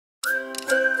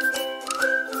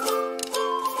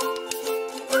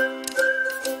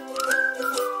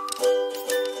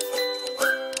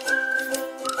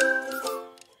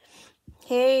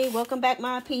welcome back,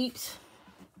 my peeps,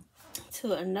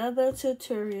 to another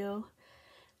tutorial.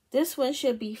 This one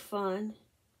should be fun.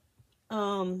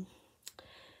 I'm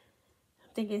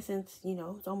thinking since,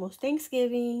 it's almost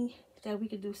Thanksgiving that we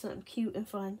could do something cute and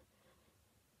fun.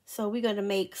 So we're going to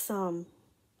make some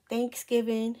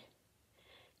Thanksgiving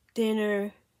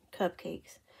dinner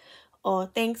cupcakes or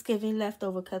Thanksgiving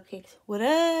leftover cupcakes,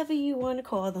 whatever you want to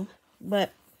call them.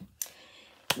 But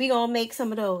we're going to make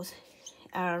some of those.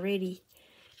 I already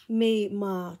made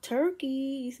my turkey.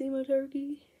 You see my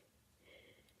turkey?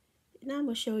 And I'm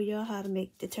going to show y'all how to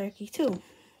make the turkey too.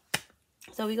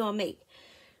 So we're going to make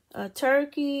a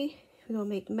turkey. We're going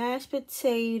to make mashed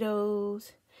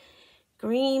potatoes,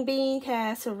 green bean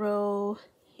casserole,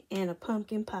 and a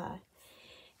pumpkin pie.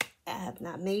 I have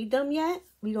not made them yet.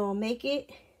 We're going to make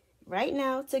it right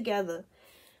now together.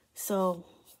 So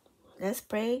let's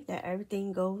pray that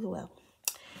everything goes well.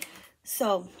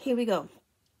 So here we go.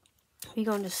 We're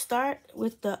going to start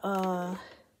with the, I'm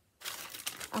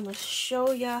going to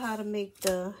show y'all how to make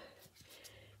the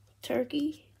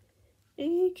turkey.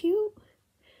 Ain't it cute?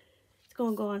 It's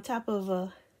going to go on top of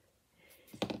a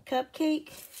cupcake.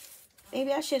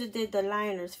 Maybe I should have did the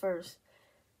liners first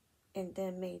and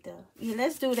then made the, yeah,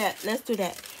 let's do that. Let's do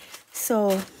that.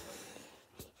 So,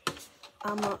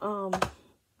 I'm going to,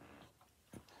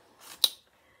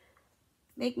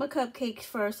 make my cupcakes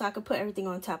first so I can put everything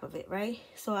on top of it, right?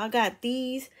 So I got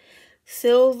these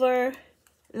silver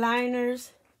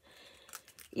liners.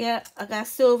 Yeah, I got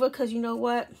silver because you know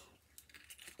what?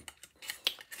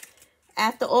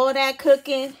 After all that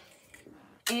cooking,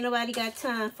 ain't nobody got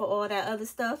time for all that other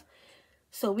stuff.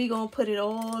 So we going to put it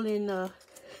all in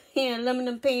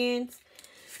aluminum pans.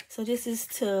 So this is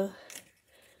to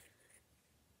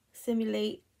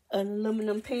simulate an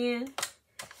aluminum pan.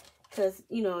 Because,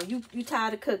 you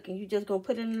tired of cooking. You just going to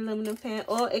put it in an aluminum pan.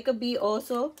 Or it could be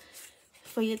also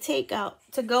for your takeout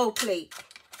to-go plate.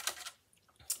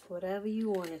 Whatever you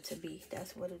want it to be.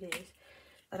 That's what it is.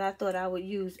 But I thought I would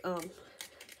use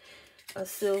a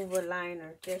silver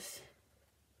liner. Just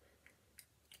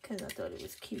because I thought it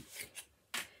was cute.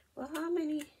 Well, how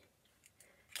many?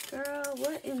 Girl,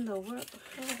 what in the world?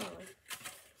 Hold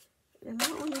on. Am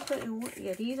I only putting one?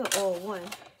 Yeah, these are all one.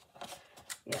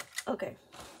 Yeah, okay.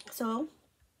 So,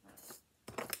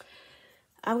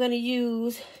 I'm going to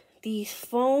use these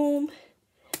foam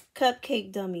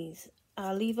cupcake dummies.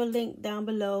 I'll leave a link down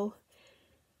below.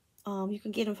 You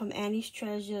can get them from Annie's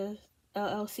Treasure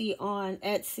LLC on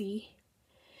Etsy.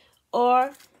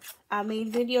 Or, I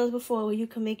made videos before where you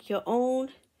can make your own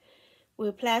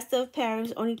with plaster of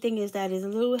Paris. Only thing is that it's a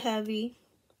little heavy.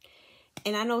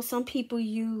 And I know some people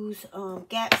use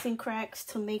gaps and cracks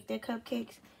to make their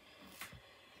cupcakes.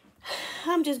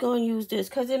 I'm just going to use this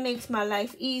because it makes my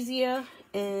life easier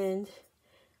and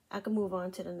I can move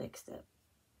on to the next step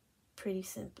pretty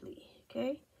simply,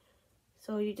 okay?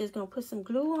 So you're just going to put some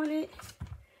glue on it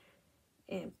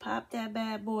and pop that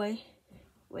bad boy.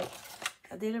 Wait,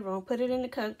 I did it wrong. Put it in the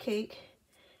cupcake.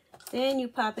 Then you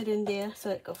pop it in there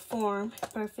so it can form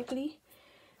perfectly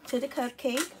to the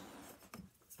cupcake.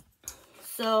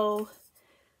 So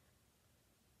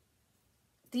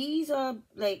these are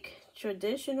like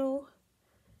traditional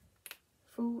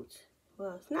foods.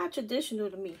 Well, it's not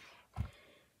traditional to me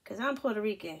because I'm Puerto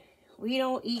Rican. We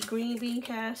don't eat green bean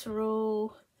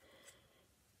casserole,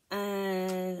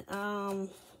 and I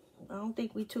don't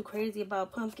think we too crazy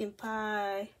about pumpkin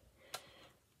pie.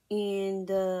 And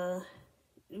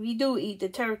we do eat the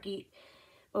turkey,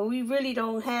 but we really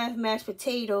don't have mashed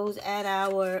potatoes at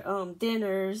our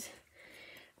dinners.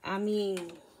 I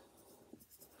mean,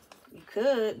 you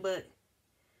could, but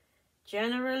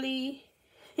generally,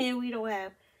 we don't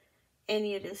have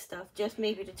any of this stuff. Just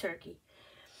maybe the turkey.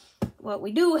 What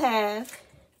we do have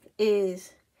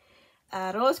is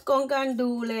arroz con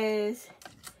gandules.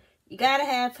 You gotta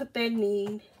have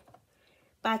peppermint,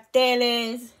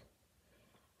 pasteles.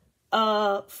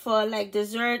 For like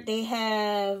dessert, they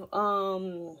have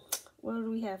what do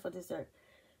we have for dessert?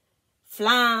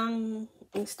 Flan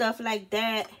and stuff like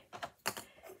that.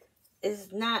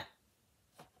 It's not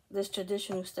this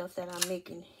traditional stuff that I'm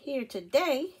making here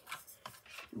today,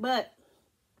 but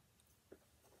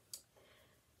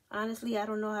honestly, I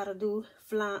don't know how to do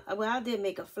flan. Well, I did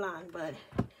make a flan, but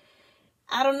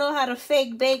I don't know how to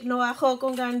fake bake no arroz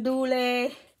con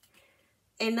gandules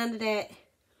and none of that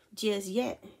just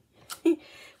yet.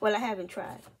 Well, I haven't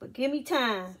tried, but give me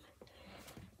time.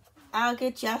 I'll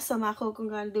get y'all some arroz con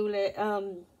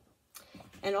gandules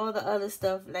and all the other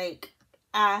stuff. Like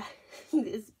I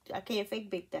can't fake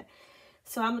bake that.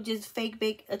 So I'm going to just fake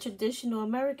bake a traditional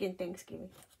American Thanksgiving.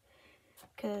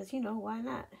 Because, why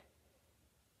not?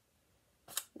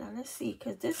 Now let's see,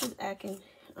 because this is acting,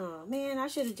 oh man, I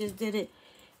should have just did it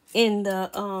in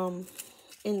the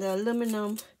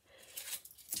aluminum.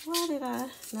 Why did I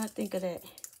not think of that?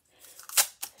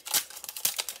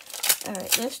 All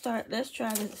right, let's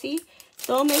try to see.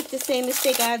 Don't make the same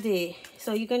mistake I did.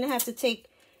 So you're gonna have to take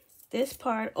this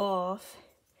part off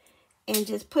and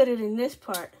just put it in this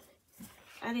part.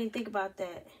 I didn't think about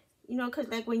that. You know, because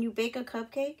like when you bake a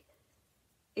cupcake,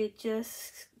 it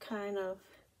just kind of,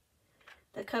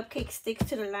 the cupcake sticks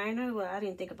to the liner. Well, I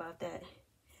didn't think about that.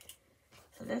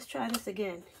 So let's try this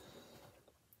again.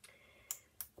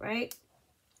 Right?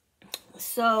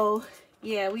 So,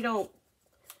 yeah,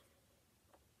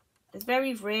 it's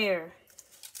very rare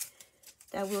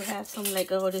that we'll have some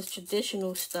like all this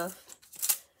traditional stuff.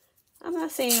 I'm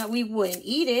not saying that we wouldn't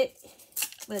eat it,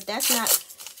 but that's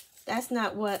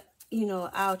not what, you know,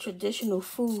 our traditional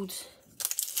foods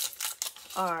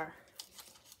are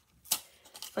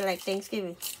for like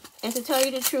Thanksgiving. And to tell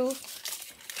you the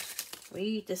truth, we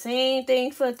eat the same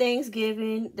thing for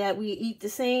Thanksgiving, that we eat the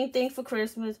same thing for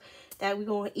Christmas, that we're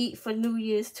going to eat for New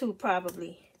Year's too,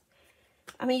 probably.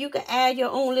 I mean, you can add your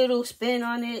own little spin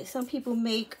on it. Some people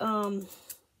make, like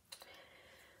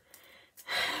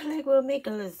we'll make a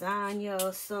lasagna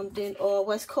or something, or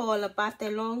what's called a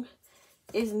patelón.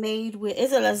 It's made with,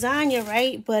 it's a lasagna,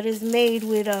 right? But it's made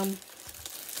with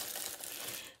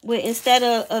instead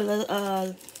of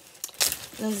a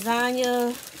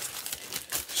lasagna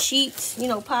sheets, you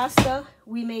know, pasta,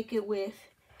 we make it with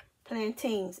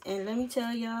plantains. And let me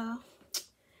tell y'all,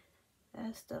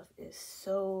 that stuff is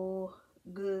so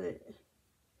good.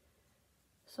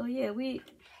 So yeah, we,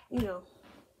 you know,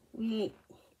 we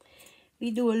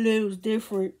do a little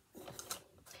different.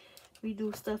 We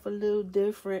do stuff a little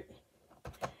different.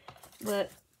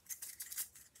 But,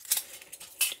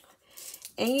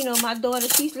 and you know, my daughter,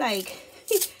 she's like,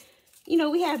 you know,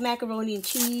 we have macaroni and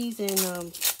cheese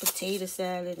and potato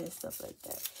salad and stuff like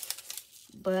that.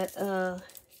 But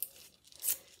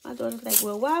my daughter's like,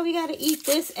 well, why we gotta eat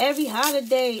this every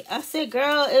holiday? I said,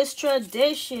 girl, it's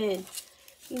tradition.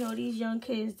 You know, these young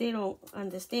kids, they don't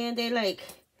understand. They like,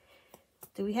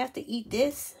 do we have to eat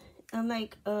this? I'm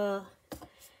like, you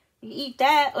eat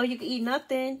that or you can eat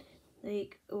nothing.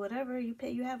 Like, whatever,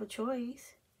 you have a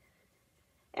choice.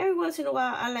 Every once in a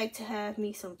while, I like to have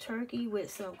me some turkey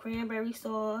with some cranberry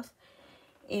sauce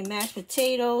and mashed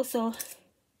potatoes. So,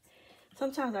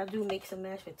 sometimes I do make some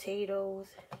mashed potatoes.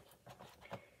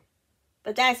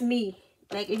 But that's me.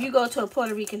 Like, if you go to a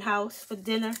Puerto Rican house for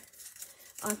dinner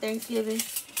on Thanksgiving,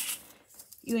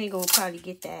 you ain't gonna probably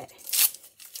get that.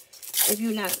 If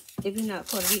you're not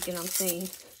Puerto Rican, I'm saying.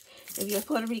 If your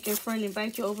Puerto Rican friend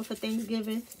invites you over for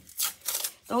Thanksgiving,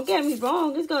 don't get me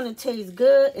wrong, it's going to taste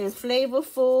good and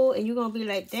flavorful. And you're going to be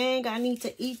like, dang, I need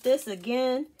to eat this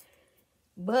again.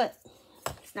 But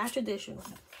it's not traditional.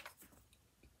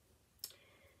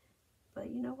 But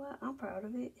you know what? I'm proud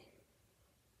of it.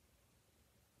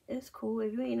 It's cool.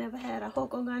 If you ain't never had a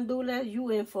hoko gandules, you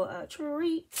in for a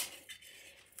treat.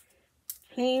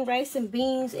 Plain rice and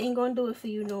beans ain't going to do it for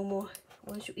you no more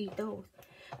once you eat those.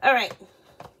 All right.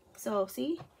 So,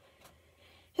 see?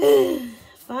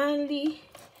 Finally,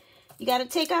 you got to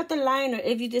take out the liner.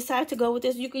 If you decide to go with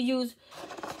this, you can use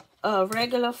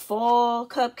regular fall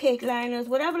cupcake liners.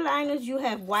 Whatever liners you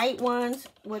have, white ones,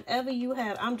 whatever you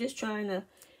have. I'm just trying to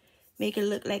make it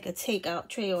look like a takeout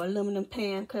tray or aluminum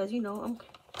pan because, you know,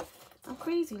 I'm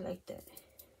crazy like that.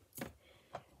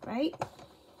 Right?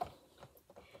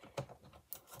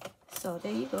 So,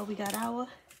 there you go. We got our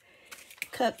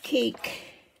cupcake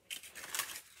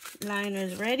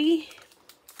liners ready.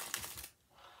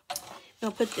 I'm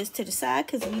going to put this to the side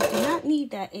because we do not need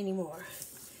that anymore.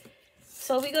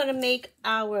 So we're going to make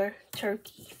our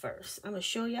turkey first. I'm going to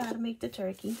show you how to make the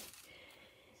turkey.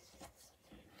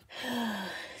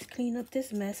 Let's clean up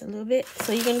this mess a little bit.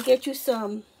 So you're going to get you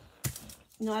some,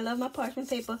 you know, I love my parchment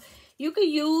paper. You could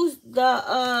use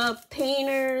the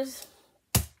painter's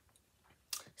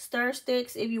stir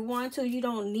sticks if you want to. You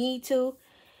don't need to.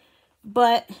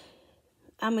 But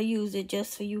I'm going to use it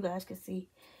just so you guys can see.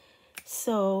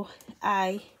 So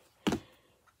I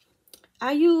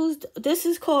used, this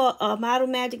is called Model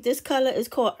Magic. This color is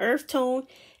called Earth Tone.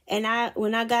 And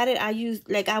when I got it, I used,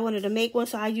 like I wanted to make one.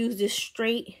 So I used this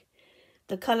straight,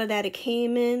 the color that it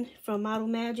came in from Model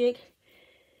Magic.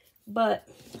 But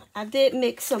I did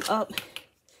mix some up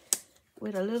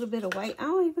with a little bit of white. I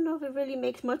don't even know if it really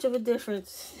makes much of a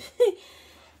difference.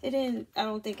 I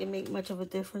don't think it makes much of a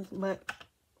difference. But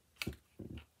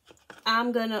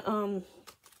I'm gonna,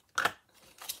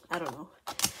 I don't know.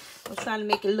 I'm trying to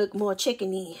make it look more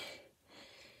chickeny.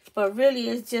 But really,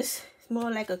 it's just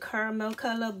more like a caramel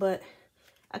color. But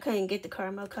I couldn't get the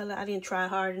caramel color. I didn't try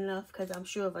hard enough, because I'm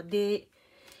sure if I did,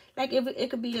 like it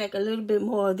could be like a little bit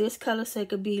more of this color, so it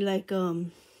could be like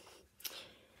you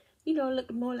know,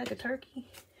 look more like a turkey.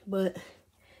 But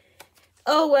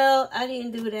oh well, I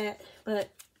didn't do that. But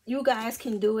you guys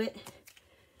can do it,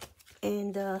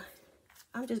 and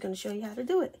I'm just gonna show you how to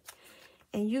do it.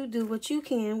 And you do what you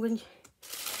can when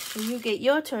you get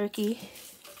your turkey.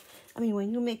 I mean,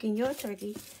 when you're making your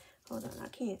turkey. Hold on, I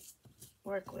can't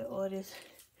work with all this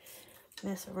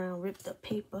mess around, ripped up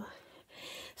paper.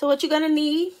 So what you're gonna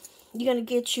need, you're gonna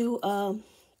get you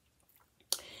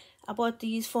I bought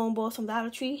these foam balls from Dollar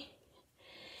Tree.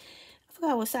 I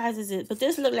forgot what size is it, but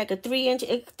this look like a 3-inch.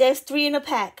 There's 3 in a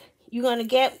pack. You're gonna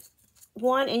get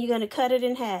one and you're gonna cut it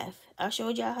in half. I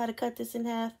showed y'all how to cut this in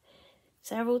half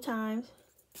several times.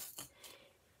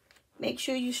 Make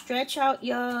sure you stretch out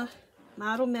your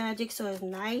Model Magic so it's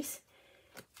nice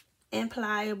and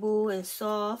pliable and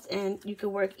soft, and you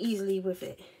can work easily with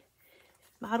it.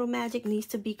 Model Magic needs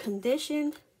to be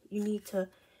conditioned. You need to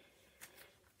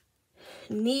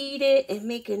knead it and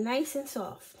make it nice and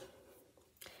soft.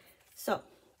 So,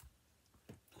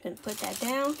 I'm going to put that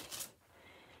down.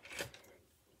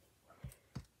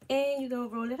 And you're going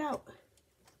to roll it out.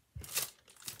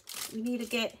 You need to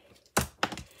get...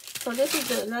 So this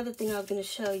is another thing I was going to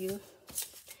show you.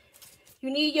 You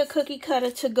need your cookie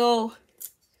cutter to go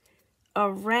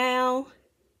around,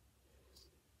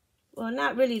 well,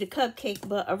 not really the cupcake,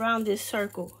 but around this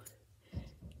circle.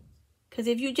 Because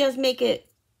if you just make it,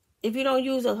 if you don't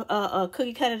use a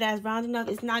cookie cutter that's round enough,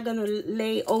 it's not going to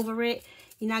lay over it.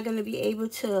 You're not going to be able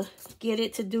to get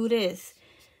it to do this.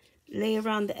 Lay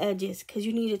around the edges. Because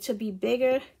you need it to be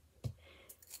bigger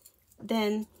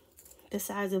than the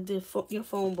size of your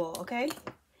foam ball, okay?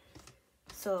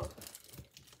 So,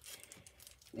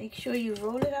 make sure you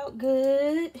roll it out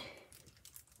good.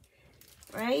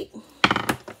 Right?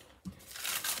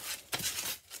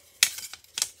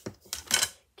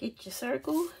 Get your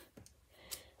circle.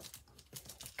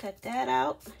 Cut that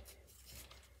out.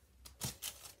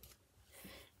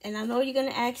 And I know you're going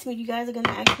to ask me, you guys are going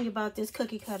to ask me about this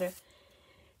cookie cutter.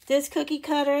 This cookie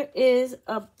cutter is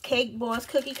a Cake Boss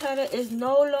cookie cutter. Is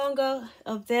no longer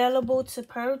available to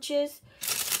purchase.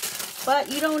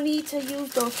 But you don't need to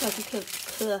use those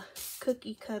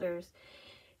cookie cutters.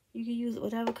 You can use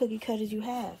whatever cookie cutters you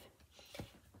have.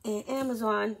 And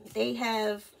Amazon, they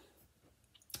have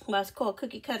what's called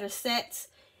cookie cutter sets,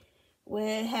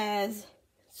 where it has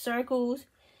circles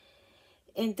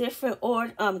in different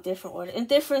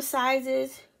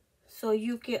sizes, so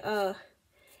you can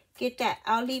get that.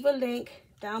 I'll leave a link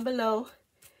down below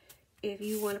if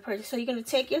you want to purchase. So you're going to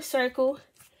take your circle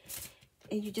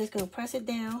and you're just going to press it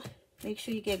down. Make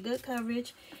sure you get good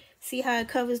coverage. See how it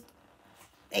covers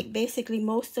like basically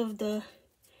most of the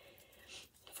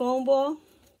foam ball.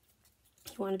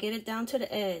 You want to get it down to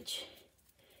the edge,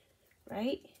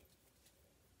 right?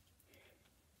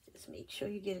 Just make sure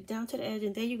you get it down to the edge,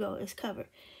 and there you go, it's covered.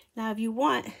 Now if you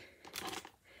want,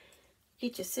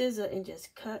 get your scissor and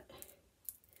just cut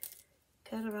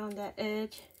around that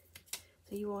edge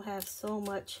so you won't have so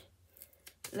much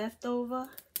left over,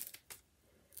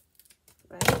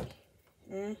 right?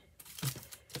 And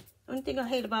only thing I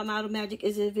hate about Model Magic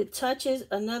is if it touches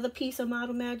another piece of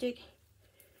Model Magic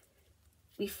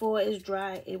before it's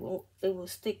dry, it will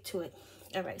stick to it.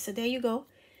 All right, so there you go.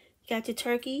 You got your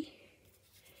turkey,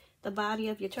 the body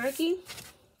of your turkey.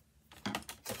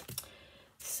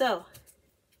 So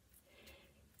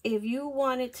if you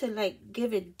wanted to like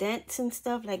give it dents and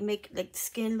stuff, like make like the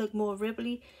skin look more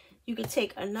ripply, you could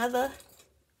take another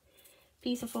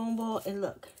piece of foam ball and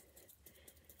look,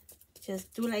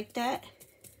 just do like that.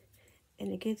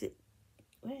 And it gives it,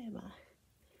 where am I?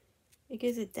 It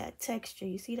gives it that texture.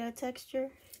 You see that texture?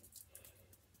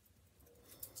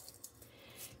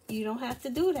 You don't have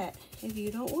to do that if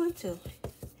you don't want to.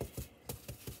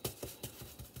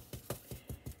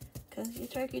 Because your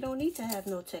turkey don't need to have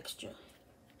no texture.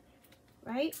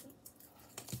 Right?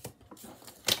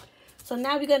 So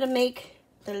now we're going to make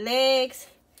the legs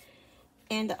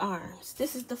and the arms.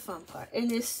 This is the fun part.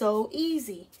 And it's so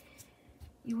easy.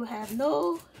 You will have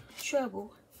no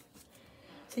trouble.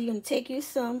 So you're going to take you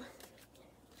some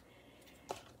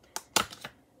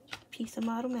piece of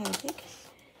Model Magic,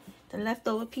 the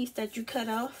leftover piece that you cut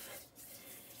off.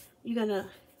 You're going to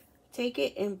take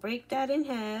it and break that in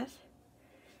half,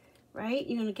 right?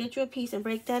 You're going to get your piece and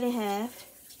break that in half.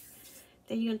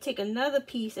 Then you're going to take another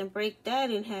piece and break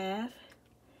that in half.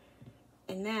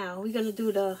 And now we're going to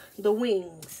do the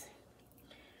wings.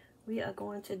 We are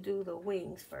going to do the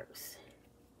wings first.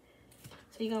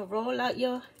 So you're going to roll out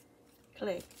your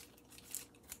clay.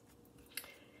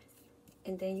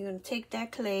 And then you're going to take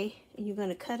that clay and you're going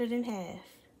to cut it in half.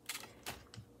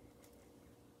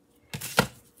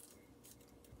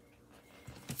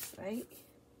 Right?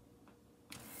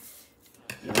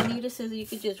 You don't need a scissor. You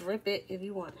can just rip it if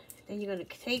you want. Then you're going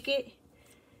to take it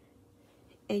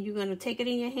and you're going to take it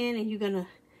in your hand and you're going to,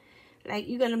 like,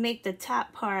 you're going to make the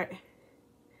top part.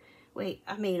 Wait,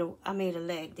 I made a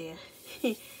leg there.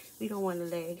 We don't want a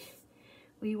leg.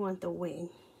 We want the wing.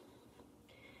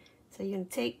 So you're going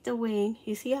to take the wing.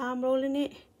 You see how I'm rolling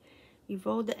it? You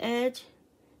roll the edge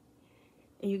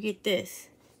and you get this.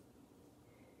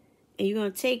 And you're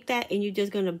going to take that and you're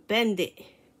just going to bend it.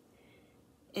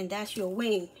 And that's your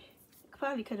wing.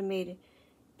 Probably could have made it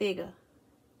bigger.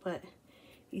 But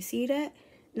you see that?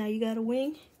 Now you got a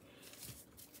wing.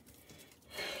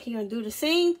 You're going to do the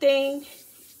same thing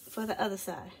for the other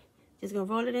side. Just going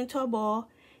to roll it into a ball.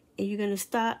 And you're going to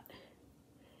start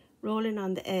rolling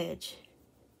on the edge.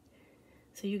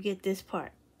 So you get this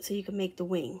part. So you can make the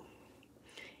wing.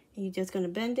 And you're just going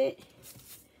to bend it.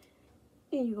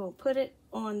 And you're going to put it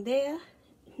on there.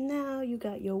 Now you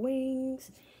got your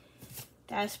wings.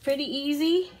 That's pretty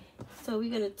easy. So we're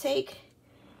going to take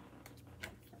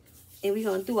and we're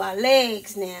going to do our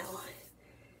legs now.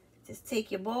 Just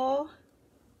take your ball,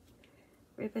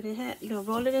 rip it in half. You're going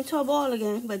to roll it into a ball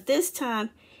again. But this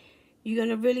time, you're going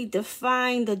to really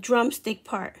define the drumstick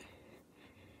part.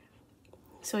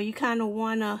 So you kind of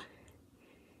want to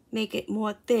make it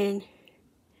more thin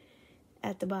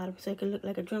at the bottom so it can look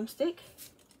like a drumstick.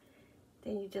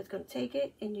 Then you're just going to take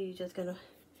it and you're just going to,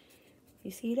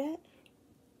 you see that?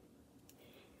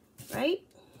 Right?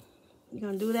 You're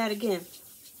going to do that again.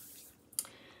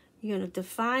 You're going to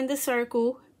define the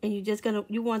circle and you're just going to,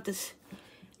 you want this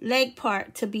leg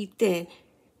part to be thin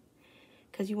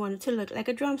because you want it to look like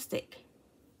a drumstick.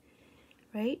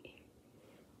 Right?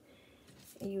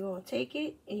 And you're going to take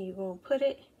it and you're going to put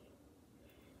it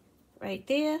right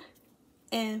there.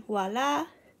 And voila.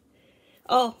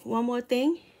 Oh, one more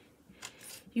thing.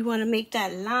 You want to make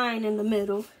that line in the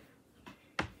middle.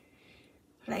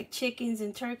 Like chickens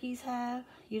and turkeys have.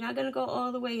 You're not going to go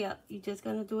all the way up. You're just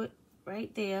going to do it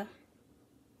right there.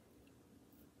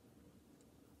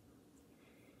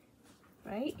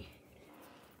 Right?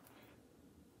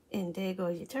 And there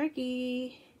goes your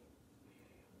turkey.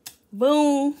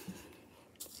 Boom.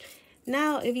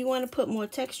 Now, if you want to put more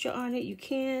texture on it, you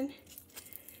can.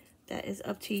 That is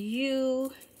up to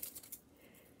you.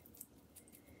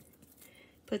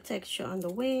 Put texture on the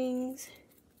wings,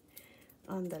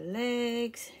 on the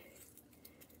legs.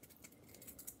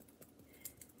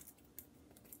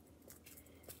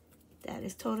 That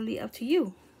is totally up to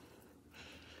you.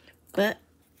 But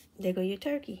there go your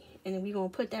turkey. And then we're going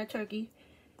to put that turkey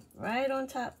right on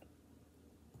top.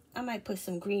 I might put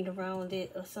some green around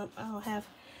it or something.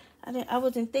 I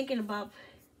wasn't thinking about,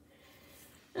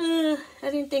 I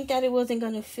didn't think that it wasn't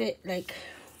going to fit like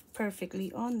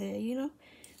perfectly on there, you know,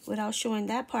 without showing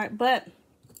that part. But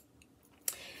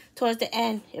towards the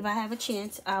end, if I have a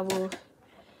chance, I will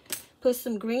put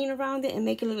some green around it and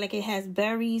make it look like it has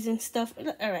berries and stuff.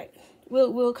 All right,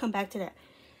 we'll come back to that.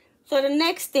 So the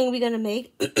next thing we're going to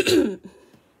make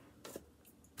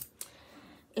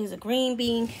is a green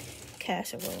bean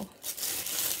casserole.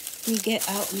 Let me get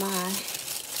out my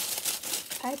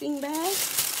piping bag.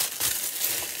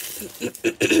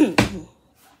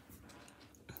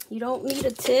 You don't need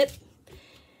a tip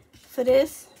for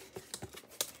this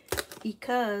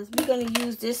because we're going to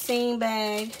use this same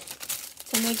bag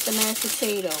to make the mashed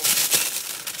potatoes.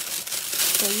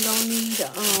 So you don't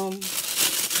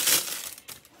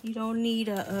need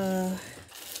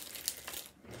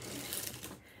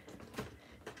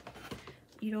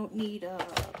a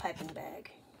piping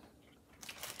bag.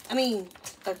 I mean,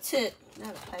 a tip,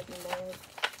 not a piping bag.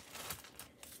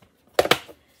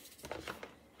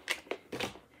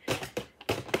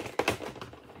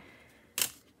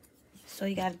 So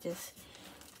you gotta just,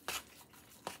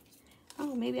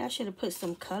 oh, maybe I should have put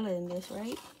some color in this,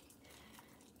 right?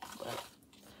 But,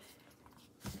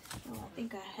 oh, I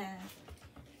think I have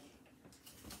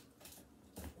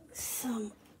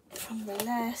some from the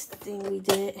last thing we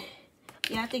did.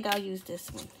 Yeah, I think I'll use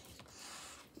this one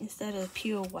instead of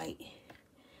pure white.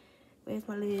 Where's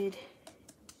my lid?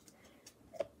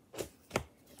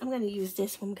 I'm gonna use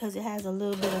this one because it has a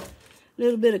little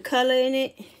bit of color in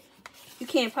it. You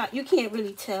can't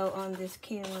really tell on this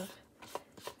camera,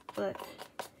 but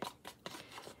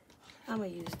I'm gonna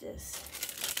use this.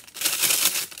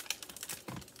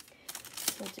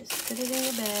 So just put it in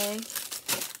the bag.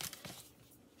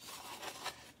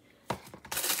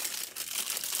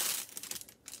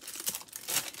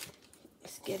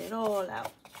 Let's get it all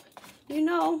out. You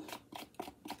know,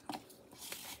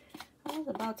 I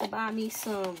was about to buy me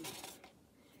some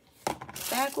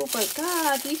spackle, but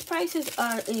God, these prices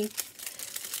are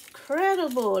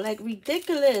incredible, like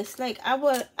ridiculous. Like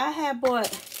I had bought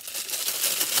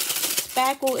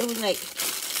spackle. It was like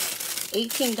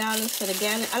 $18 for the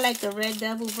gallon. I like the Red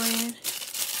Devil brand,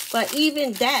 but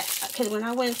even that, because when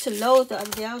I went to Lowe's the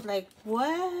other day, I was like,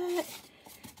 what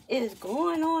is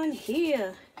going on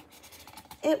here?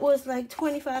 It was like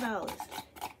 $25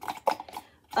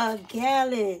 a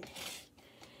gallon,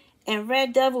 and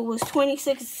Red Devil was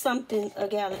 26 something a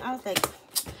gallon. I was like,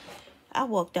 I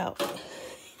walked out.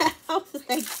 I was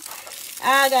like,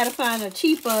 I gotta find something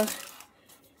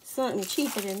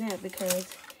cheaper than that, because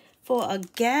for a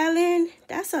gallon,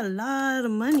 that's a lot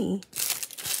of money.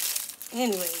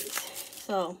 Anyways,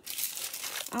 so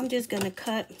I'm just gonna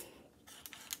cut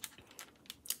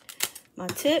my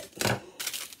tip,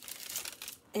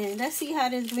 and let's see how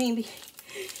this green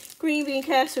bean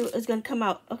casserole is gonna come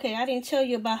out. Okay, I didn't tell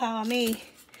you about how I made.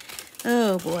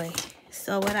 Oh boy.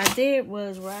 So what I did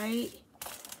was,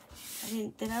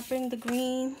 did I bring the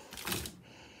green?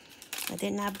 I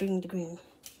did not bring the green.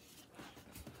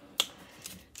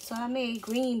 So I made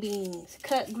green beans,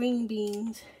 cut green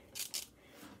beans.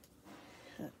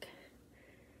 Look.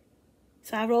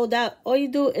 So I rolled out, all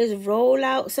you do is roll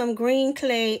out some green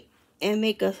clay and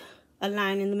make a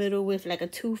line in the middle with like a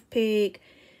toothpick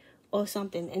or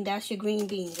something, and that's your green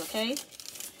beans, okay?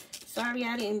 Sorry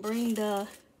I didn't bring the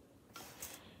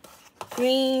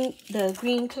green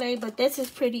clay, but this is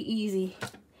pretty easy.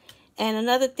 And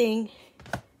another thing,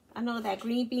 I know that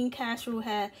green bean casserole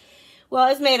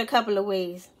it's made a couple of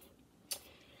ways.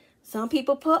 Some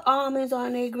people put almonds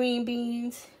on their green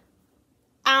beans.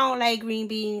 I don't like green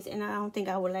beans, and I don't think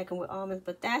I would like them with almonds,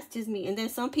 but that's just me. And then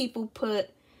some people put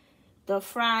the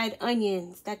fried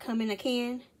onions that come in a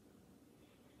can.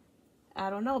 I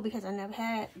don't know, because I never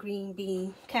had green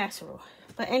bean casserole.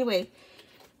 But anyway,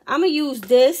 I'm gonna use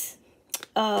this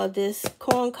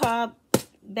corn cob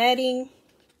bedding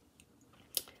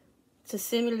to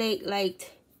simulate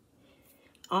like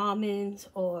almonds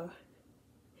or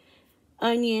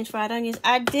onions, fried onions.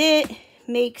 I did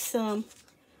make some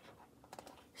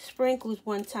sprinkles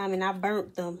one time and I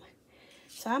burnt them,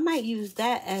 so I might use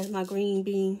that as my green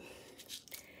bean,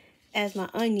 as my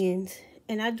onions.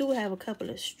 And I do have a couple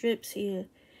of strips here.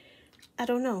 I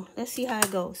don't know. Let's see how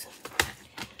it goes.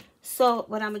 So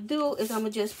what I'm gonna do is I'm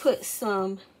gonna just put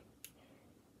some,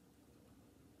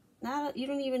 you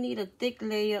don't even need a thick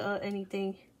layer or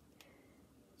anything,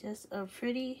 just a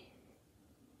pretty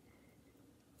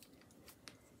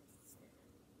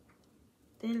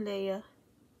thin layer.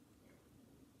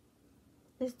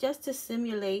 It's just to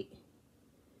simulate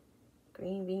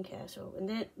green bean casserole. And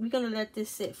then we're gonna let this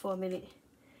sit for a minute,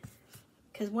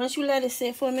 because once you let it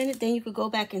sit for a minute, then you could go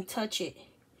back and touch it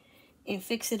and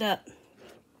fix it up.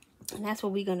 And that's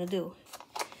what we're gonna do.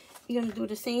 We're gonna do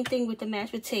the same thing with the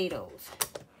mashed potatoes.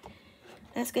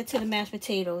 Let's get to the mashed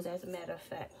potatoes, as a matter of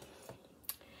fact.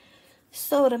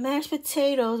 So the mashed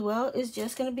potatoes, well, it's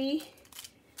just gonna be,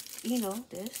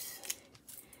 this.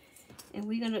 And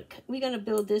we're gonna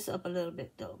build this up a little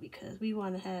bit though, because we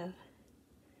wanna have,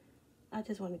 I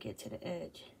just wanna get to the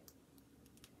edge.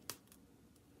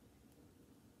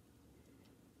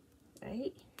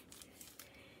 Right?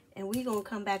 And we're gonna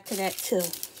come back to that too.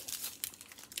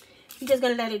 We're just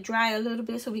gonna let it dry a little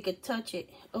bit so we could touch it.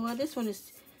 Oh, well, this one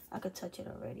is, I could touch it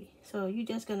already. So you're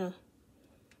just gonna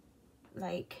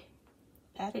like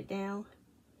pat it down.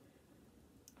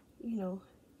 You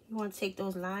want to take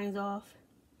those lines off.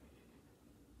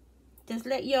 Just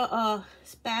let your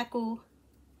spackle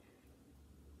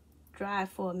dry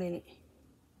for a minute,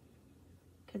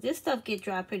 because this stuff gets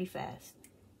dry pretty fast,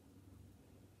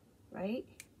 right?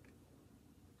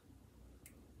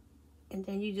 And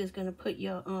then you're just gonna put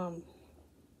your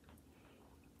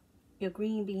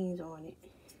green beans on it.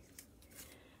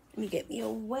 Let me get me a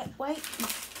wet wipe.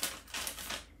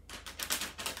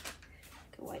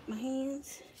 Can wipe my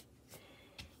hands.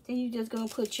 Then you're just gonna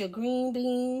put your green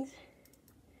beans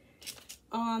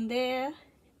on there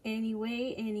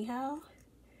anyway, anyhow.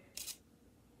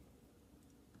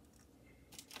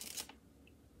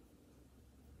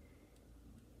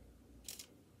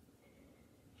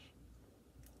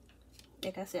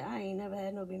 Like I said, I ain't never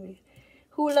had no green beans.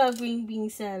 Who loves green bean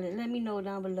salad? Let me know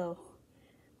down below.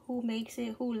 Who makes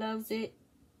it? Who loves it?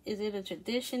 Is it a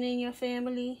tradition in your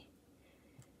family?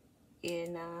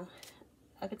 And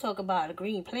I could talk about a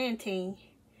green plantain.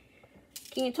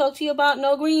 Can't talk to you about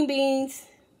no green beans.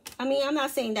 I mean, I'm not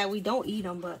saying that we don't eat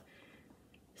them, but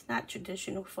it's not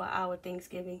traditional for our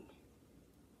Thanksgiving.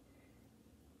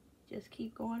 Just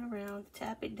keep going around,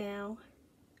 tap it down.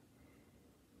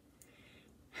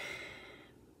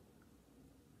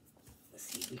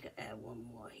 Let's see if we can add one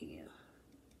more here.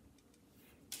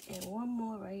 And one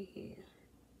more right here.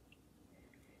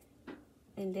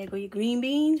 And there go your green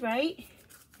beans, right?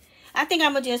 I think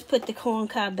I'm going to just put the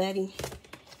corncob bedding.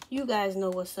 You guys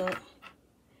know what's up.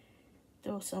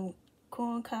 Throw some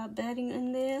corncob bedding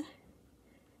in there.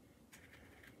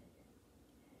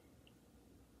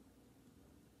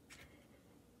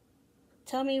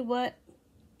 Tell me what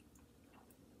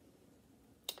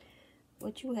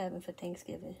you having for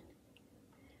Thanksgiving.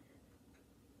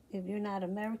 If you're not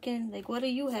American, like what do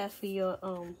you have for your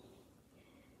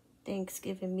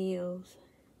Thanksgiving meals?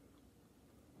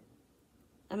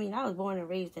 I mean, I was born and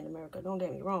raised in America, don't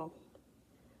get me wrong.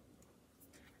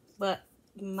 But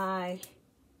my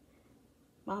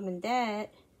mom and dad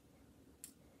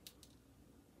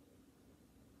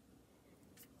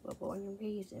were born and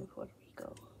raised in Puerto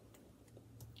Rico.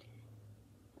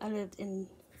 I lived in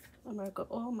America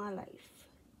all my life,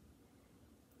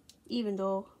 even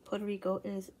though Puerto Rico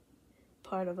is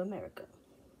part of America.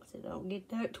 So don't get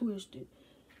that twisted.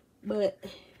 But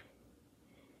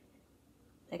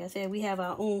like I said, we have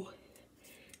our own.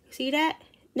 See that?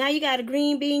 Now you got a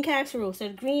green bean casserole. So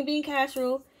the green bean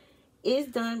casserole is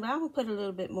done, but I'm gonna put a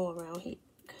little bit more around here.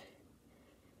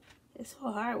 It's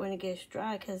so hard when it gets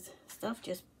dry because stuff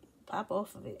just pop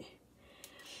off of it.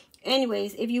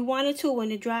 Anyways, if you wanted to,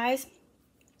 when it dries,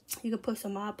 you can put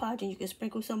some Mod Podge and you can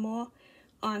sprinkle some more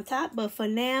on top. But for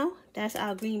now, that's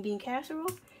our green bean casserole.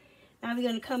 Now we're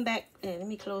going to come back, and let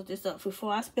me close this up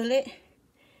before I spill it.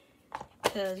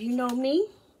 Because you know me,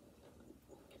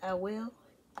 I will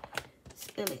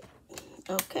spill it.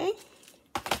 Okay.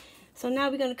 So now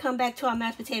we're going to come back to our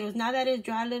mashed potatoes. Now that it's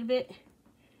dry a little bit,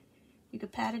 you can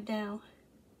pat it down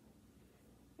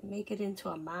and make it into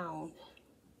a mound.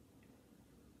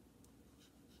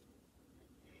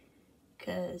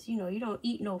 Because, you know, you don't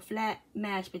eat no flat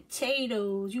mashed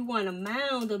potatoes. You want a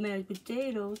mound of mashed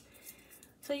potatoes.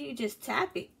 So you just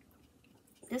tap it.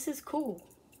 This is cool.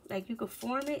 Like, you can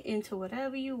form it into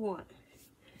whatever you want.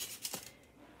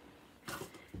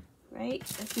 Right?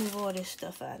 Let's move all this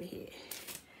stuff out of here.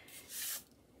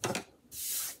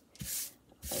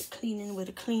 Like cleaning with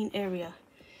a clean area.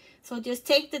 So just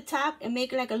take the top and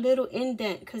make like a little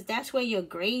indent. Because that's where your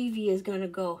gravy is going to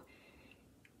go.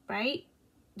 Right?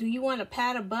 Do you want a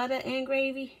pat of butter and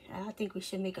gravy? I think we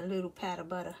should make a little pat of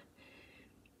butter.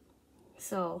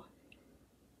 So,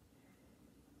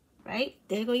 right?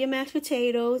 There go your mashed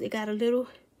potatoes. It got a little,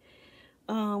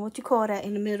 what you call that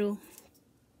in the middle?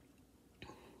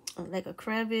 Like a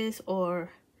crevice,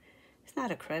 or it's not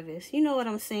a crevice. You know what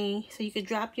I'm saying? So you could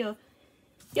drop your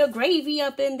gravy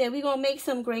up in there. We're going to make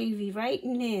some gravy right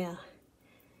now.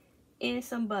 And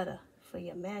some butter for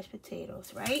your mashed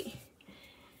potatoes, right?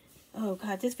 Oh,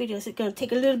 God, this video is going to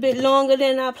take a little bit longer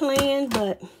than I planned,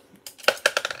 but,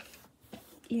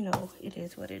 you know, it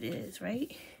is what it is,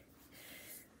 right?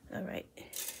 All right.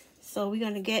 So we're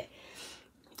going to get,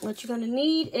 what you're going to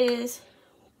need is,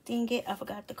 I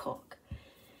forgot the cork.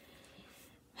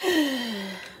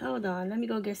 Hold on, let me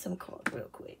go get some cork real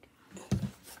quick.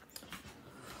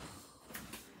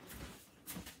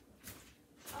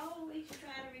 Always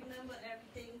try to remember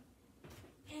everything,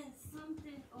 and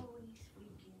something always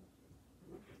freaking.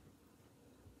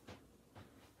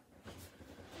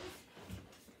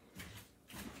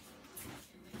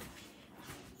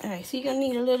 All right, so you're gonna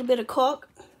need a little bit of cork.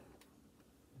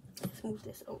 Let's move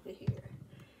this over here.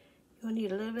 You're gonna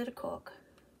need a little bit of cork,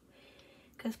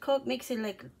 because cork makes it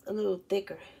like a little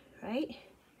thicker, right?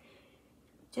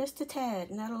 Just a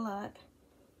tad, not a lot.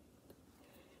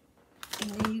 And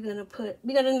then you're gonna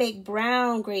we're gonna make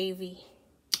brown gravy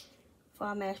for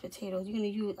our mashed potatoes. You're gonna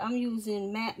use, I'm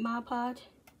using Mod Podge.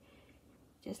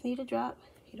 Just need a drop.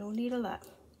 You don't need a lot.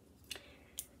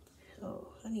 So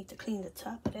I need to clean the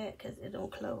top of that because it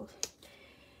don't close.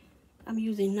 I'm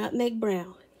using nutmeg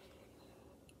brown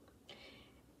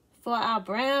for our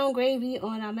brown gravy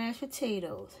on our mashed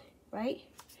potatoes, right?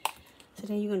 So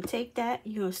then you're gonna take that,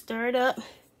 you're gonna stir it up.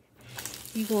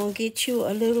 You're gonna get you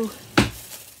a little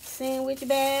sandwich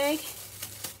bag,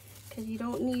 because you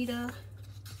don't need a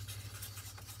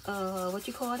what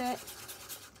you call that,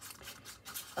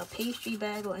 a pastry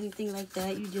bag or anything like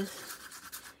that.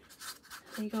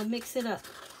 You're gonna mix it up,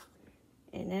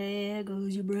 and there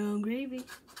goes your brown gravy,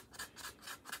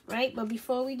 right? But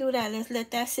before we do that, let's let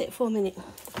that sit for a minute.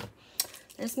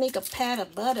 Let's make a pat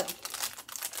of butter.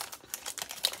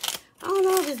 I don't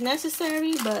know if it's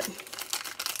necessary, but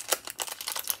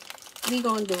we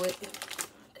gonna do it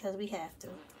because we have to.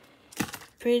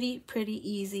 Pretty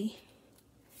easy.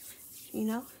 You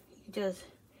know, you just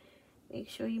make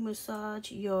sure you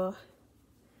massage your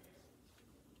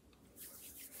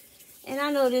And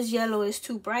I know this yellow is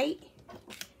too bright,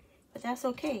 but that's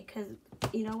okay, because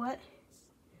you know what?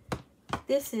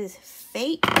 This is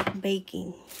fake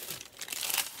baking.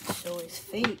 So it's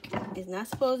fake. It's not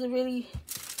supposed to really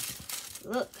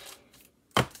look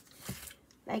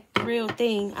like the real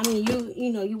thing. I mean,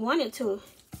 you know, you want it to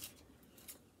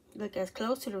look as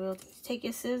close to the real thing. Take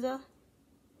your scissor,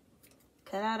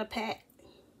 cut out a pack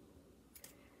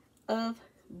of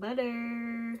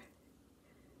butter.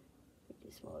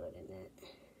 It's smaller than that.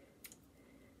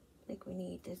 I think we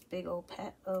need this big old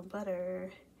pack of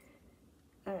butter.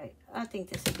 All right, I think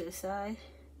this is a good size.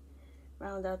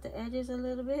 Round out the edges a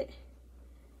little bit.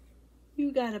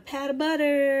 You got a pat of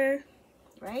butter,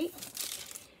 right?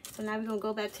 So now we're gonna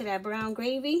go back to that brown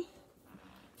gravy.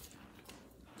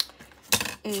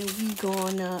 And we're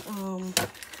gonna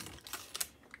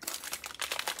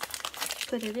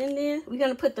put it in there. We're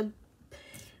gonna put the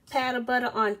pat of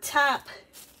butter on top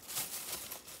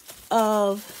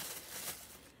of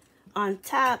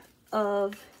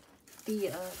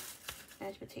the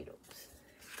mashed potatoes.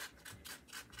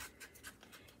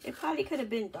 It probably could have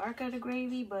been darker, the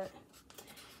gravy, but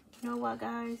you know what,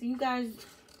 guys?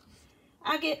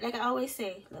 I get, like I always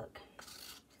say, look,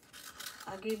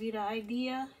 I'll give you the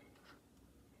idea.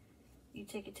 You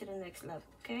take it to the next level,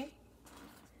 okay?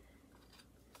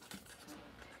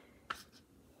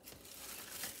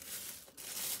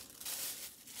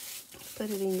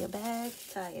 Put it in your bag,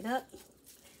 tie it up.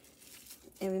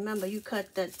 And remember, you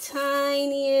cut the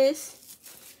tiniest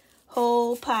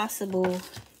hole possible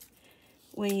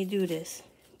when you do this.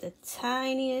 The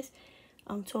tiniest,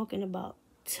 I'm talking about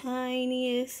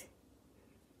tiniest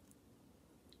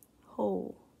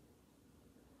hole.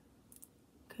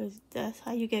 Because that's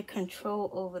how you get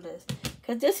control over this.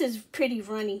 Because this is pretty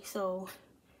runny, so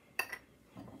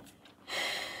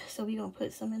we're going to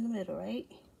put some in the middle, right?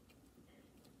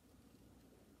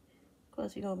 Of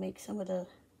course, we're going to make some of the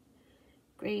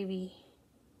gravy.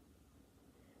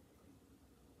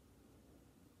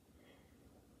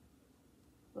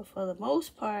 But for the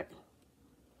most part,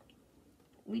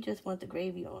 we just want the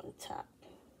gravy on top.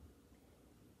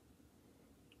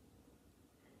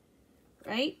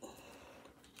 Right?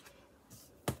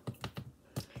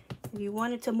 If you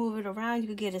wanted to move it around, you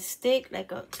could get a stick,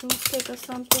 like a toothpick or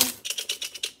something,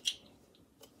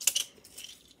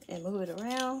 and move it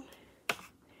around.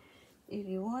 If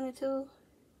you wanted to,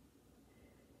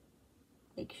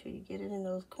 make sure you get it in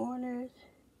those corners.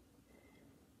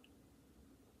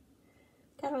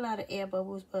 Got a lot of air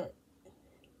bubbles, but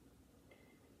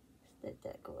let's let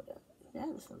that go down. That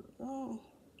is a little long.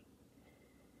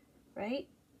 Right?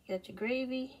 You got your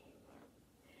gravy.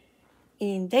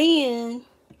 And then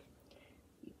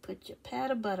you put your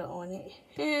pat of butter on it.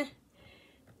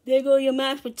 There go your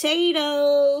mashed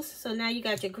potatoes. So now you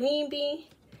got your green bean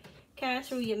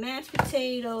casserole, your mashed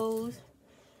potatoes.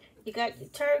 You got your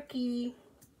turkey.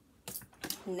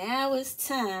 Now it's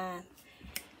time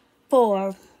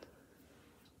for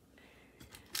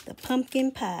the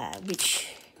pumpkin pie, which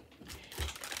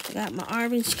I got my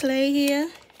orange clay here.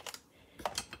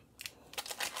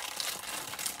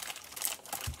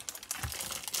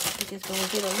 I'm just gonna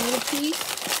get a little piece.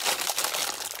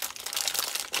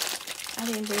 I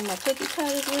didn't bring my cookie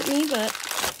cutters with me, but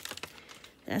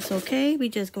that's okay. We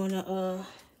just gonna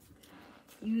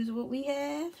use what we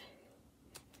have.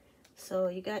 So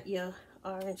you got your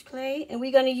orange clay, and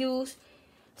we're gonna use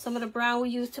some of the brown we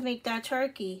used to make that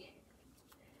turkey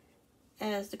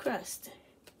as the crust.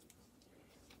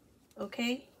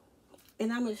 Okay,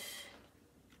 and I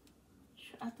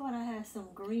thought I had some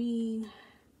green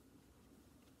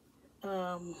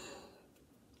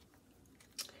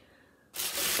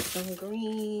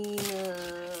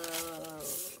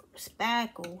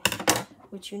spackle,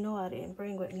 which you know I didn't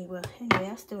bring with me. Well, anyway,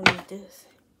 I still need this.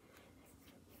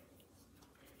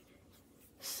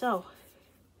 So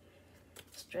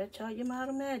stretch out your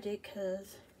model magic,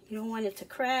 because you don't want it to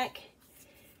crack.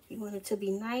 You want it to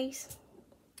be nice.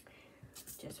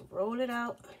 Just roll it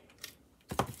out.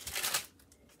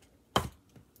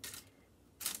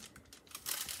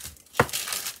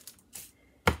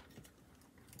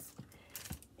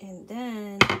 And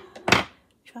then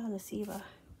trying to see if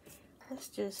let's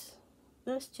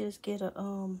just get a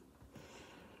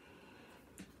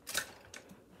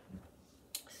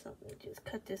something. Just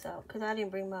cut this out, because I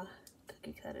didn't bring my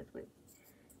cookie cutters with me.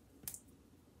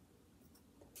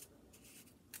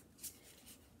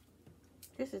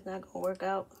 This is not gonna work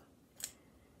out.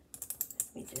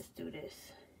 Let me just do this.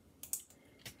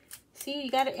 See,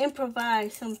 you gotta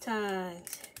improvise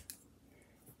sometimes.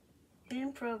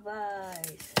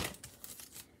 Improvise.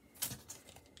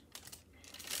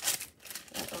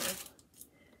 Uh-oh.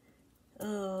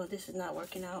 Oh, this is not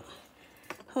working out.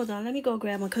 Hold on, let me go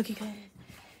grab my cookie cutter.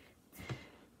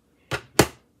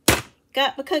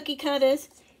 Got my cookie cutters.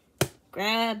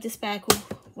 Grabbed the spackle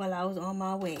while I was on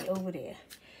my way over there.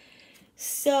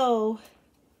 So,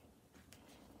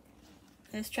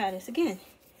 let's try this again.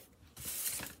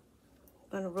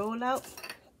 I'm gonna roll out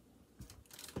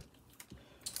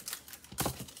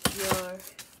your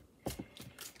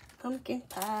pumpkin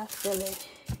pie filling.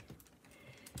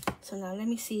 So now let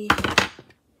me see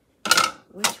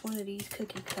which one of these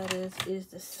cookie cutters is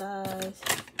the size.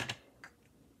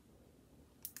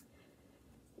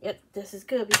 Yep, this is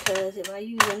good because if I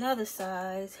use another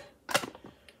size,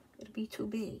 it'll be too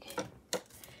big.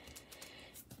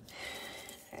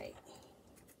 Alright.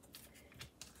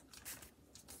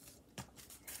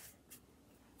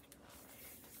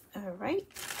 Alright.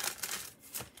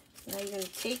 Now you're going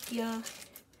to take your,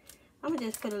 I'm going to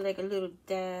just put like a little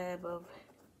dab of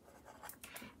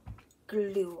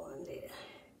glue on there.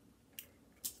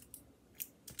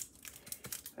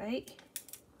 Right?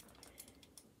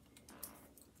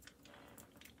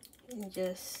 And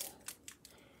just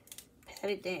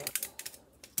pat it down.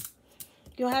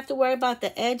 You don't have to worry about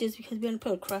the edges because we're going to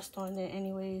put a crust on there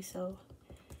anyway, so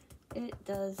it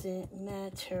doesn't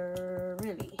matter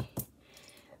really.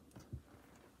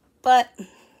 But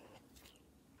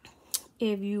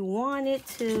if you wanted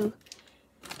to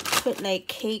put like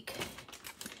cake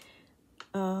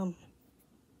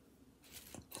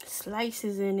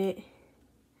slices in it,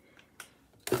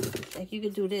 like you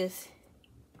could do this.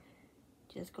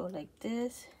 Just go like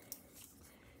this,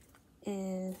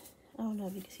 and I don't know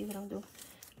if you can see what I'm doing.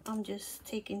 I'm just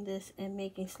taking this and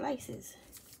making slices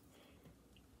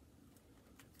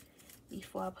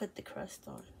before I put the crust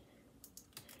on.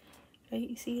 Right,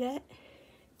 you see that?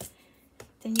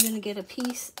 Then you're gonna get a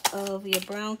piece of your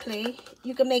brown clay.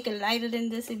 You can make it lighter than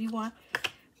this if you want.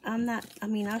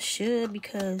 I should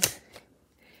because,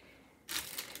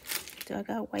 do I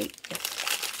got white? Yes.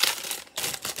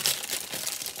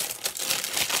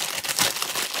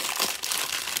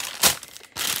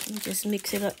 Just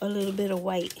mix it up a little bit of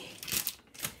white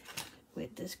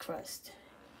with this crust.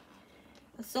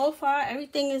 But so far,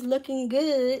 everything is looking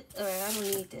good. All right, I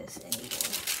don't need this anymore.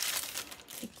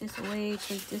 Take this away,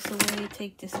 take this away,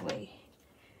 take this away.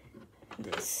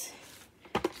 This.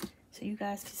 So you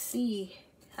guys can see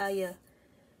how your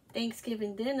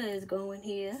Thanksgiving dinner is going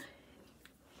here.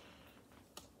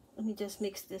 Let me just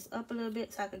mix this up a little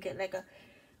bit so I could get like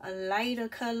a lighter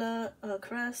color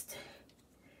crust.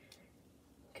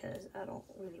 Because I don't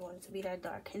really want it to be that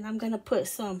dark. And I'm going to put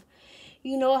some,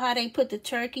 you know how they put the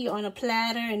turkey on a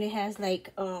platter and it has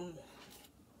like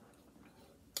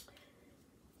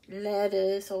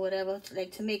lettuce or whatever,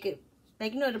 like to make it,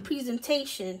 like, you know, the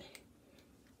presentation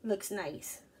looks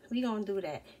nice. We're going to do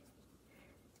that.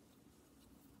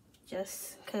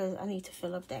 Just because I need to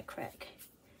fill up that crack.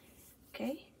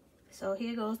 Okay, so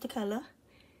here goes the color.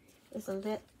 It's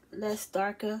a less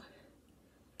darker.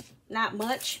 Not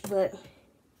much, but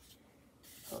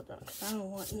hold on, because I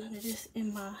don't want none of this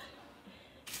in my...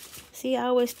 See, I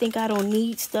always think I don't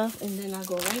need stuff, and then I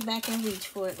go right back and reach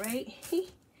for it, right?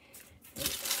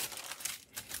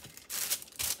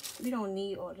 We don't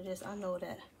need all of this. I know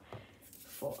that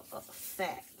for a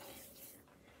fact.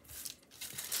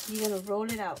 You're going to roll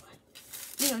it out.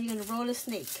 You know, you're going to roll a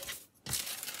snake.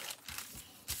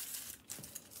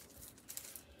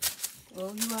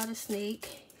 Roll you out a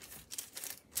snake.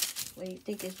 Where you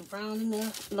think it's round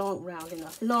enough,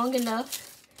 long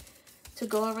enough to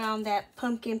go around that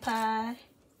pumpkin pie.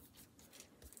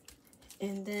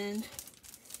 And then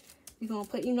we're gonna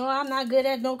put, you know, I'm not good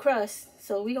at no crust,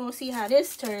 so we're gonna see how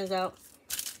this turns out.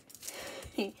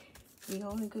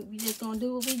 we just gonna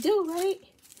do what we do, right?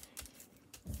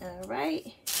 All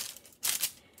right.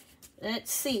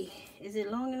 Let's see. Is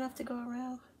it long enough to go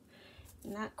around?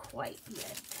 Not quite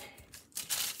yet.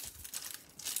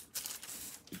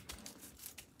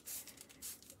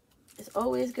 It's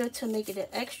always good to make it an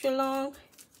extra long,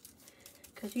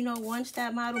 because you know, once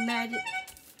that Model Magic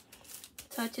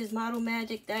touches Model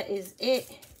Magic, that is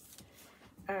it.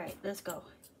 All right, let's go.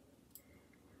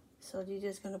 So you're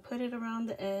just gonna put it around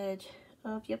the edge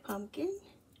of your pumpkin,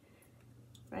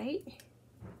 right?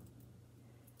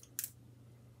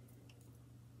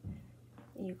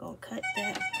 And you're gonna cut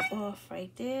that off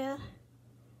right there.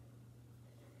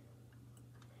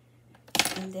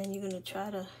 And then you're gonna try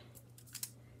to,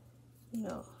 you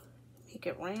know, make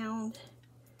it round.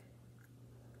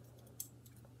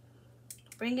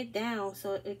 Bring it down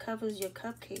so it covers your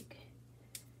cupcake.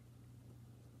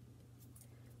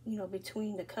 You know,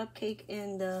 between the cupcake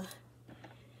and the...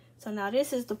 So now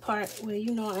this is the part where,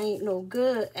 you know, I ain't no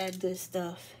good at this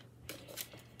stuff.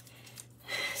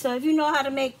 So if you know how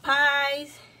to make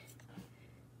pies,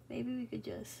 maybe we could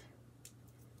just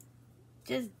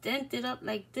dent it up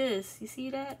like this. You see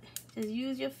that? Just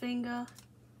use your finger.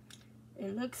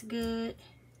 It looks good.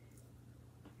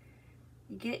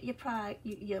 You get your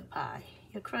your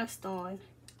crust on.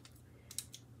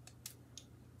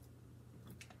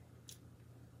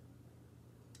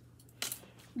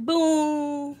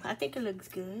 Boom! I think it looks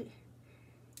good.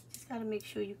 Just gotta make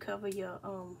sure you cover your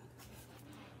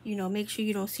you know, make sure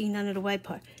you don't see none of the white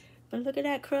part. But look at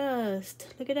that crust.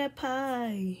 Look at that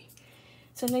pie.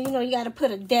 So now you know you gotta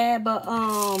put a dab of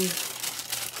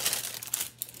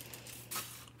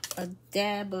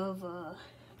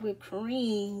whipped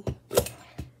cream.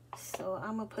 So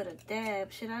I'm gonna put a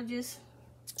dab. Should I just,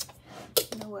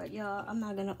 you know what, y'all? I'm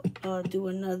not gonna do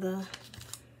another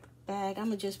bag. I'm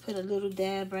gonna just put a little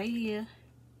dab right here.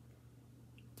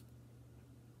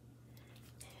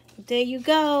 There you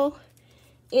go.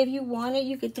 If you want it,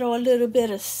 you could throw a little bit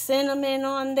of cinnamon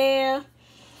on there,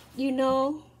 you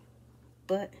know.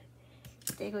 But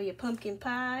there go your pumpkin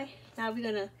pie. Now we're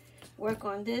gonna work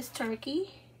on this turkey.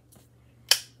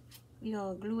 We're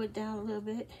gonna glue it down a little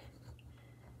bit.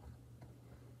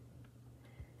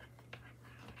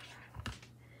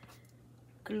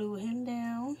 Glue him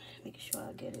down. Make sure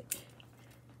I get it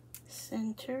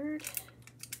centered.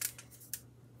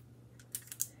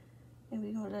 And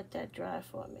we're gonna let that dry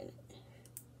for a minute.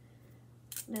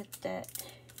 Let that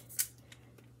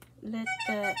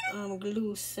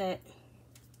glue set.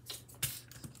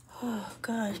 Oh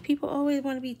gosh, people always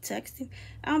want to be texting.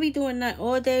 I don't be doing that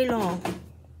all day long.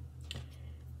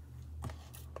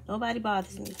 Nobody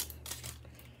bothers me.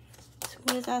 As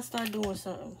soon as I start doing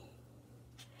something.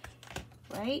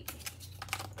 Right?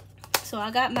 So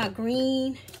I got my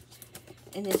green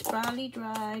and it's probably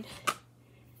dried.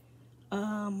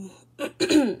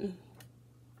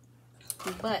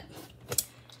 But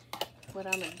what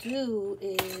I'm gonna do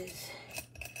is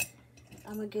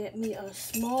I'm gonna get me a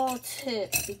small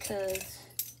tip because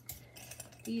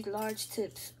these large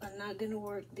tips are not gonna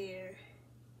work there.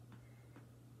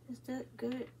 Is that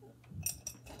good?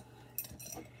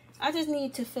 I just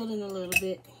need to fill in a little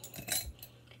bit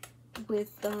with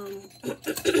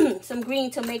some green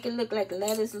to make it look like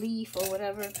lettuce leaf or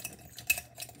whatever,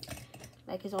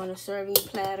 like it's on a serving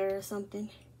platter or something.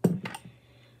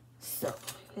 So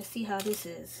let's see how this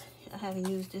is. I haven't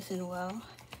used this in a while,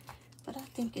 but I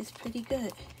think it's pretty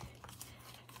good.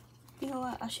 You know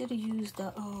what? I should have used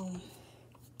the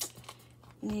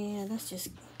yeah, let's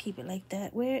just keep it like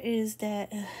that. Where is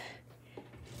that?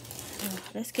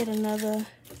 Let's get another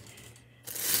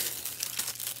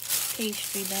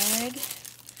pastry bag.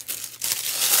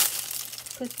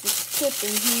 Put this tip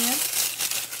in here.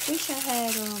 Wish I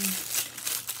had hold on.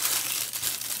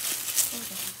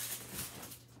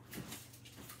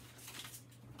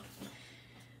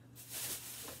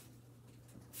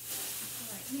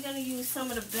 Alright, we're gonna use some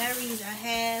of the berries I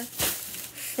have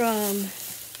from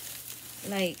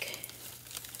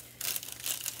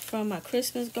my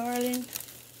Christmas garland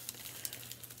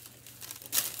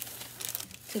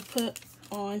to put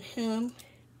on him.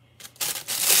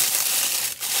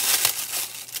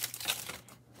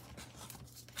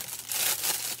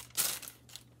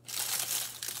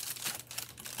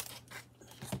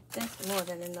 That's more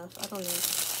than enough. I don't know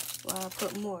why I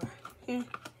put more.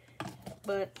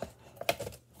 But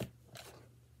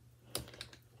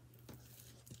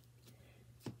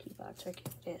keep our turkey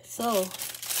there. So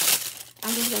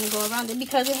I'm just gonna go around it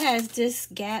because it has this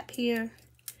gap here.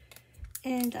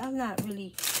 And I'm not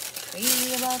really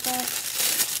crazy about that.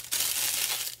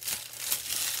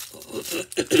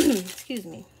 Excuse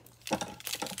me. Oh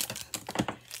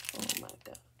my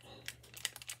God.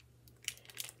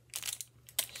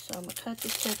 So I'm gonna cut the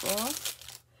tip off.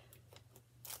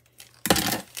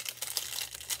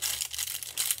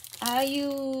 I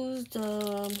used,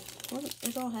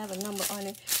 it don't have a number on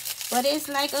it, but it's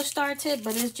like a star tip,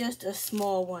 but it's just a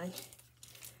small one.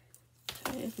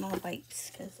 There's my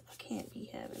bites, because I can't be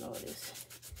having all this.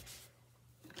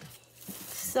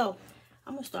 So,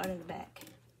 I'm going to start in the back.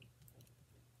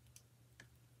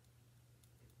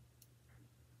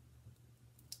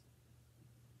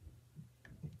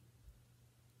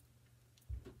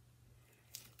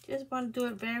 Just want to do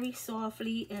it very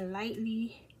softly and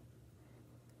lightly.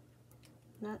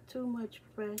 Not too much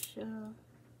pressure.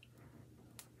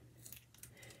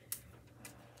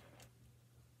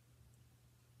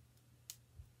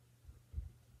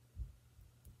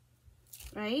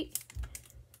 Right?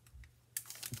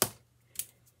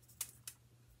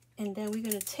 And then we're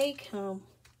going to take him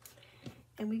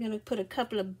and we're going to put a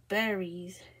couple of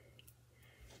berries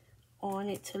on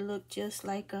it to look just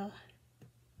like a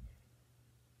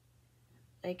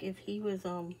Like if he was,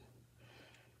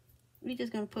 we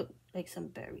just gonna put like some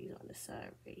berries on the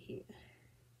side right here.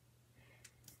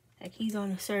 Like he's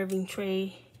on a serving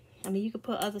tray. I mean, you could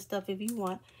put other stuff if you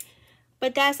want.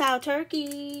 But that's our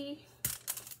turkey.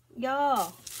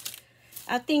 Y'all,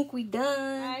 I think we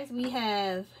done. Guys, we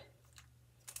have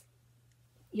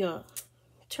your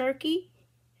turkey.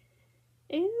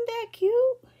 Isn't that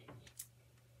cute?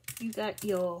 You got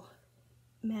your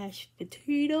mashed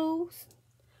potatoes.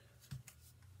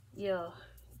 Your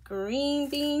green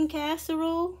bean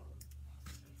casserole.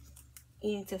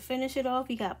 And to finish it off,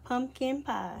 you got pumpkin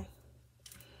pie.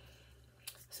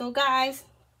 So guys,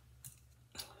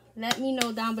 let me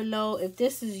know down below if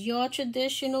this is your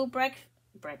traditional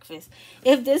breakfast.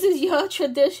 If this is your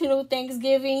traditional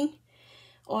Thanksgiving,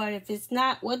 or if it's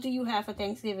not, what do you have for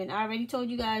Thanksgiving? I already told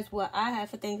you guys what I have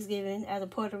for Thanksgiving as a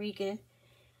Puerto Rican.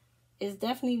 It's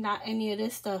definitely not any of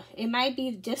this stuff. It might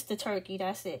be just the turkey,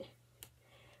 that's it.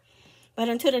 But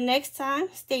until the next time,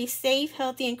 stay safe,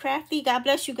 healthy, and crafty. God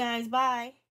bless you guys.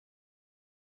 Bye.